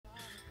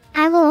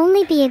I will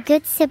only be a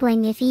good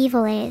sibling if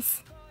evil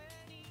is.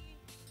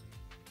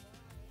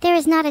 There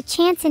is not a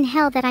chance in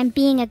hell that I'm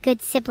being a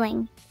good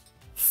sibling.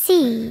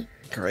 See?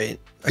 Great.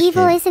 Okay.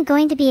 Evil isn't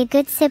going to be a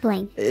good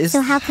sibling,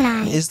 so how can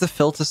I? Is the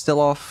filter still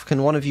off?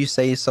 Can one of you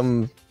say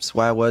some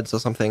swear words or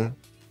something?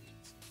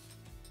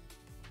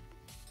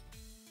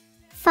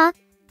 Fuck.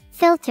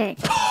 Filtered.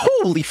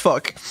 Holy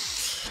fuck.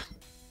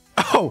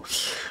 Oh.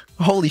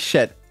 Holy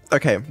shit.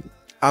 Okay.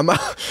 My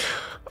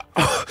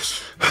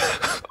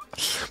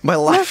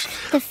life...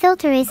 Look, the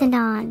filter isn't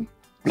on.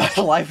 My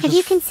life Have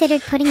you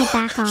considered putting it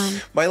back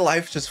on? My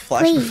life just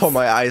flashed before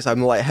my eyes.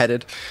 I'm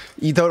lightheaded.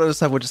 You don't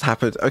understand what just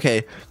happened.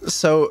 Okay,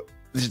 so...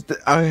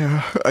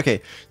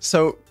 okay,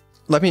 so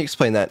let me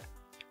explain that.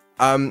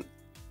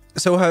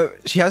 So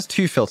she has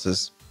two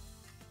filters.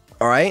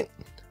 Alright?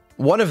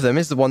 One of them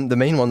is the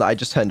main one that I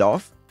just turned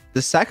off.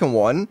 The second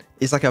one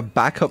is like a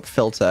backup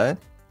filter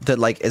that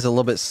like is a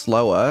little bit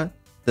slower.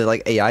 The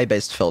like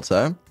AI-based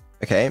filter.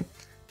 Okay?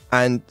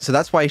 And so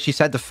that's why she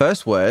said the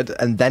first word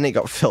and then it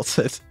got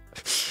filtered.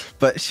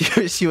 But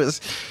she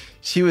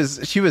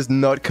was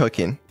not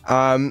cooking.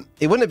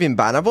 It wouldn't have been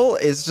bannable.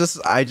 It's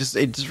just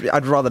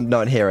I'd rather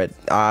not hear it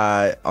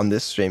on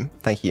this stream.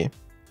 Thank you.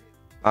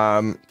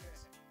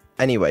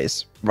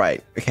 Anyways,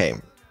 right, okay.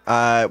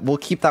 We'll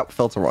keep that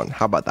filter on.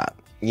 How about that?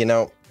 You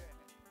know.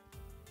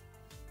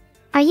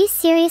 Are you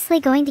seriously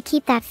going to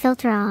keep that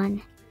filter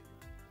on?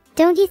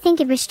 Don't you think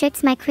it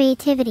restricts my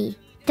creativity?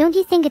 Don't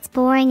you think it's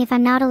boring if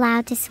I'm not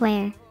allowed to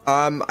swear?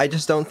 I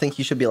just don't think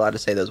you should be allowed to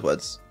say those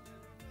words.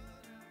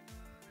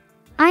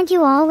 Aren't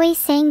you always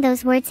saying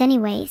those words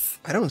anyways?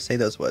 I don't say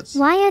those words.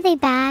 Why are they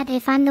bad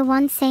if I'm the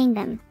one saying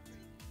them?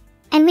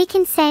 And we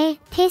can say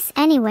piss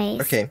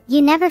anyways. Okay.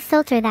 You never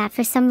filter that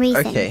for some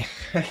reason. Okay.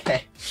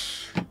 Okay.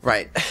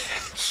 Right.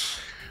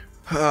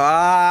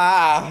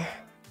 Ah.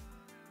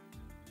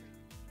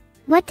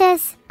 What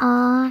does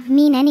 "aw"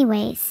 mean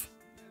anyways?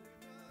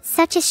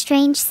 Such a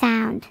strange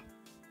sound.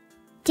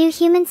 Do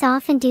humans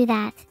often do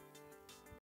that?